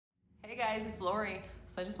Hey guys, it's Lori.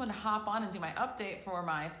 So I just wanted to hop on and do my update for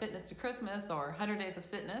my Fitness to Christmas or 100 Days of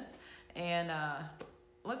Fitness. And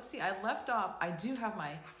let's see, I left off, I do have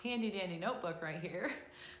my handy dandy notebook right here.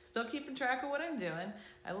 Still keeping track of what I'm doing.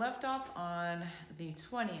 I left off on the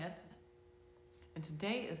 20th and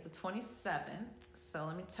today is the 27th. So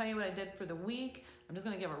let me tell you what I did for the week. I'm just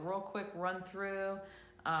gonna give a real quick run through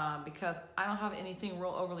because I don't have anything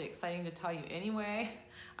real overly exciting to tell you anyway.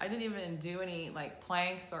 I didn't even do any like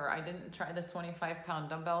planks, or I didn't try the 25-pound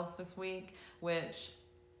dumbbells this week, which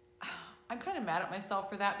I'm kind of mad at myself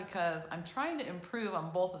for that because I'm trying to improve on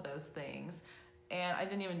both of those things and I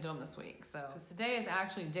didn't even do them this week. So today is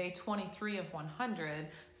actually day 23 of 100,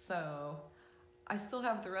 so I still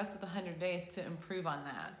have the rest of the 100 days to improve on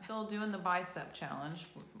that. Still doing the bicep challenge,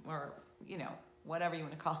 or you know, whatever you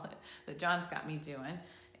want to call it, that John's got me doing.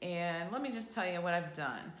 And let me just tell you what I've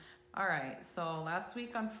done. All right, so last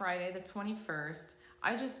week on Friday the 21st,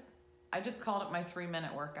 I just called it my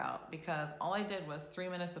 3-minute workout because all I did was 3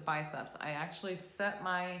 minutes of biceps. I actually set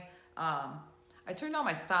my, I turned on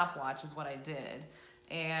my stopwatch is what I did.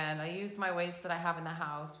 And I used my weights that I have in the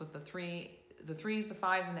house with the threes, the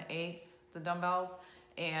 5s, and the 8s, the dumbbells.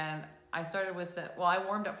 And I started with I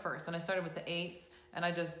warmed up first and I started with the 8s and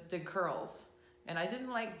I just did curls. And I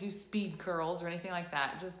didn't like do speed curls or anything like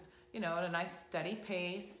that. Just, you know, at a nice steady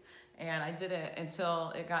pace. And I did it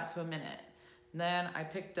until it got to a minute. Then I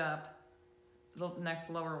picked up the next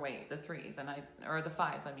lower weight, the 3s, or the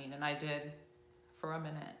 5s, I mean, and I did for a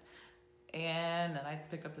minute. And then I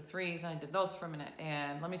picked up the 3s and I did those for a minute.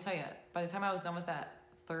 And let me tell you, by the time I was done with that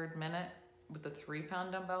 3rd minute with the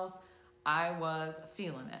 3-pound dumbbells, I was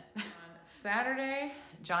feeling it. On Saturday,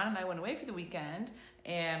 John and I went away for the weekend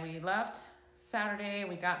and we left Saturday,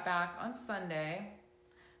 we got back on Sunday.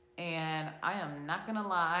 And I am not gonna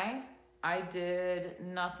lie, I did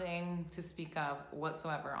nothing to speak of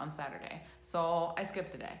whatsoever on Saturday. So I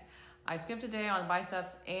skipped a day. I skipped a day on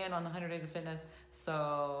biceps and on the 100 Days of Fitness.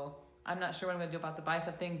 So I'm not sure what I'm gonna do about the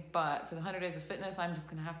bicep thing, but for the 100 Days of Fitness, I'm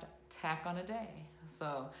just gonna have to tack on a day.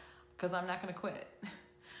 So, cause I'm not gonna quit.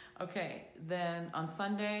 Okay, then on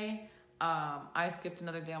Sunday, I skipped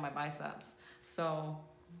another day on my biceps. So,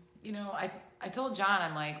 you know, I told John,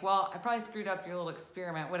 I'm like, well, I probably screwed up your little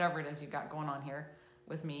experiment, whatever it is you got going on here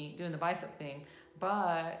with me doing the bicep thing,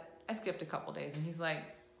 but I skipped a couple days. And he's like,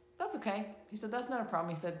 that's okay. He said, that's not a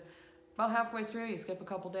problem. He said, about halfway through, you skip a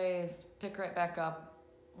couple days, pick right back up.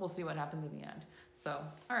 We'll see what happens in the end. So,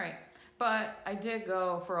 all right. But I did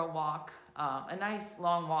go for a walk, a nice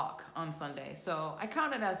long walk on Sunday. So I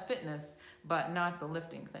count it as fitness, but not the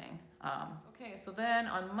lifting thing. Okay, so then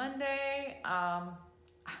on Monday,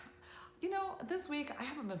 you know, this week I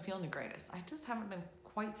haven't been feeling the greatest. I just haven't been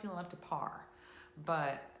quite feeling up to par.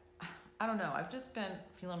 But I don't know, I've just been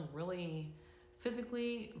feeling really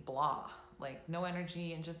physically blah, like no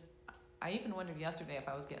energy, and just, I even wondered yesterday if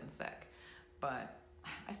I was getting sick. But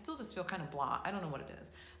I still just feel kind of blah. I don't know what it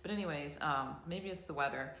is. But anyways, maybe it's the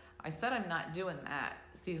weather. I said I'm not doing that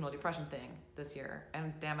seasonal depression thing this year,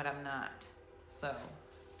 and damn it, I'm not. So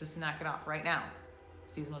just knock it off right now.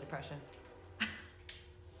 Seasonal depression.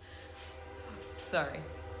 Sorry.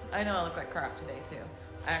 I know I look like crap today too.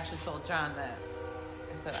 I actually told John that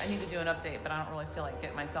I said I need to do an update, but I don't really feel like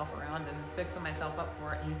getting myself around and fixing myself up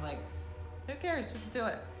for it. And he's like, who cares? Just do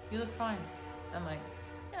it. You look fine. I'm like,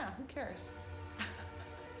 yeah, who cares?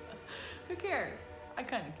 Who cares? I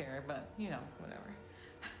kind of care, but you know, whatever.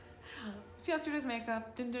 It's yesterday's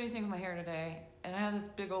makeup. Didn't do anything with my hair today. And I have this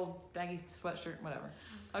big old baggy sweatshirt, whatever.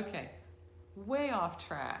 Okay, way off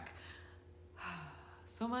track.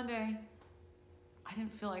 So Monday, I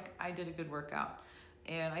didn't feel like I did a good workout.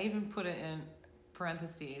 And I even put it in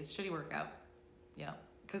parentheses, shitty workout. Yeah,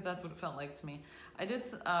 because that's what it felt like to me. I did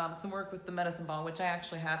some work with the medicine ball, which I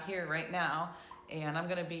actually have here right now. And I'm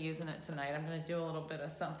gonna be using it tonight. I'm gonna do a little bit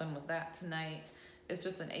of something with that tonight. It's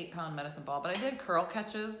just an 8-pound medicine ball. But I did curl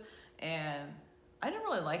catches and I didn't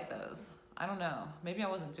really like those. I don't know, maybe I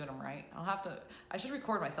wasn't doing them right. I should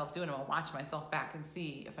record myself doing them and watch myself back and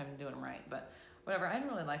see if I'm doing them right. But whatever, I didn't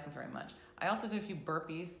really like them very much. I also did a few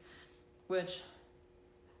burpees, which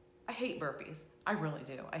I hate burpees. I really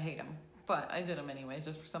do. I hate them. But I did them anyways,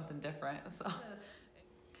 just for something different. So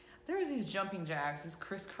there's these jumping jacks, these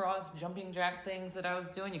crisscross jumping jack things that I was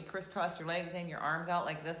doing. You crisscross your legs and your arms out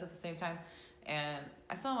like this at the same time. And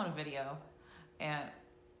I saw them on a video, and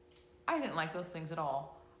I didn't like those things at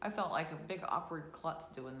all. I felt like a big awkward klutz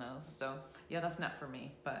doing those. So yeah, that's not for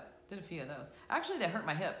me, but did a few of those. Actually, they hurt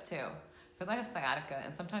my hip too, because I have sciatica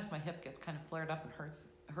and sometimes my hip gets kind of flared up and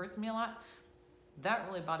hurts me a lot. That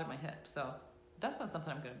really bothered my hip. So that's not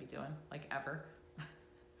something I'm gonna be doing, like ever.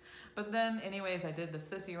 But then anyways, I did the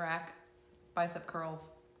sissy rack bicep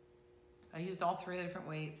curls. I used all 3 different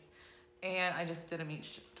weights and I just did them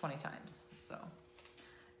each 20 times. So,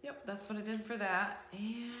 yep, that's what I did for that.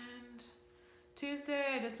 And Tuesday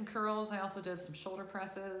I did some curls. I also did some shoulder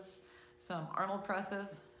presses, some Arnold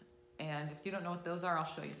presses. And if you don't know what those are, I'll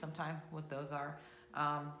show you sometime what those are.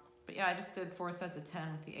 But yeah, I just did 4 sets of 10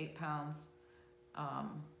 with the 8 pounds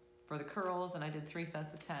for the curls, and I did 3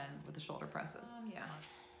 sets of 10 with the shoulder presses. Yeah.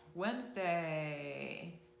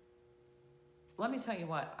 Wednesday, let me tell you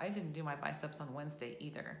what, I didn't do my biceps on Wednesday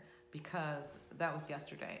either because that was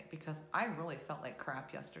yesterday, because I really felt like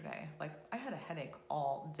crap yesterday. Like I had a headache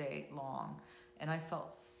all day long and I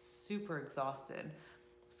felt super exhausted.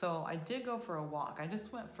 So I did go for a walk. I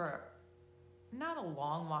just went for, not a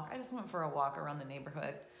long walk, I just went for a walk around the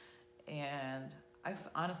neighborhood. And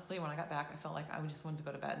honestly, when I got back, I felt like I just wanted to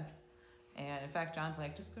go to bed. And in fact, John's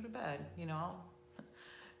like, just go to bed, you know.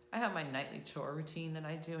 I have my nightly chore routine that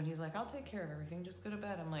I do, and he's like, I'll take care of everything, just go to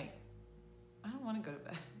bed. I'm like, I don't want to go to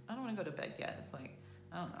bed. I don't want to go to bed yet. It's like,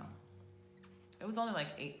 I don't know. It was only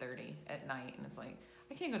like 8:30 at night, and it's like,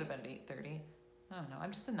 I can't go to bed at 8:30. I don't know.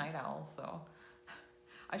 I'm just a night owl, so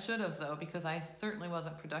I should have though, because I certainly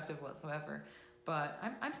wasn't productive whatsoever. But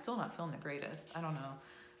I'm still not feeling the greatest. I don't know.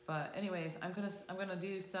 But anyways, I'm gonna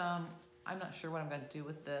do some. I'm not sure what I'm gonna do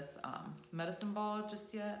with this medicine ball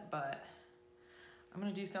just yet, but I'm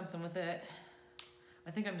gonna do something with it.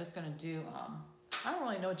 I think I'm just gonna do. I don't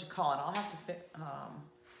really know what you call it. I'll have to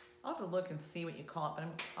I'll have to look and see what you call it.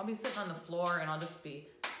 But I'll be sitting on the floor and I'll just be.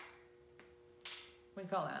 What do you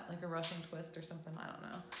call that? Like a Russian twist or something? I don't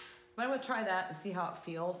know. But I'm gonna try that and see how it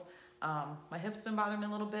feels. My hip's been bothering me a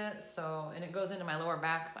little bit, and it goes into my lower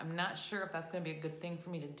back, so I'm not sure if that's gonna be a good thing for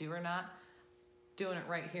me to do or not. Doing it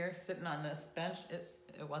right here, sitting on this bench,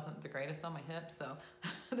 it wasn't the greatest on my hip, so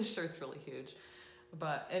the shirt's really huge.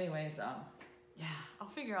 But anyways, yeah, I'll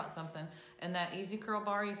figure out something. And that easy curl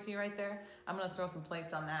bar you see right there, I'm gonna throw some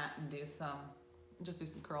plates on that and just do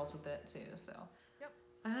some curls with it too, so. Yep.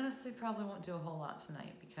 I honestly probably won't do a whole lot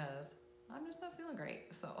tonight because I'm just not feeling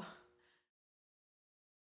great, so.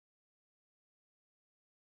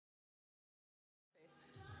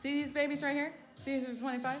 See these babies right here? These are the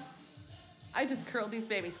 25s. I just curled these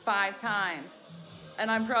babies 5 times and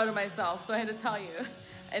I'm proud of myself, so I had to tell you.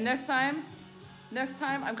 And next time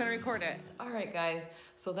I'm gonna record it. All right guys,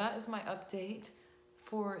 so that is my update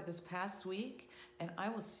for this past week, and I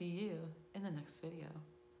will see you in the next video.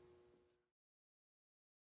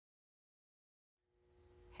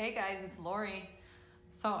 Hey guys, it's Lori.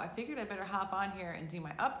 So I figured I better hop on here and do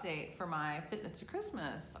my update for my Fitness to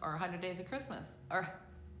Christmas, or 100 Days of Christmas, or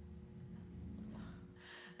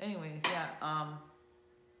anyways, yeah, I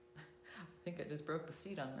think I just broke the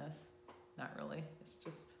seat on this. Not really, it's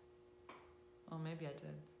just, oh, maybe I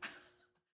did.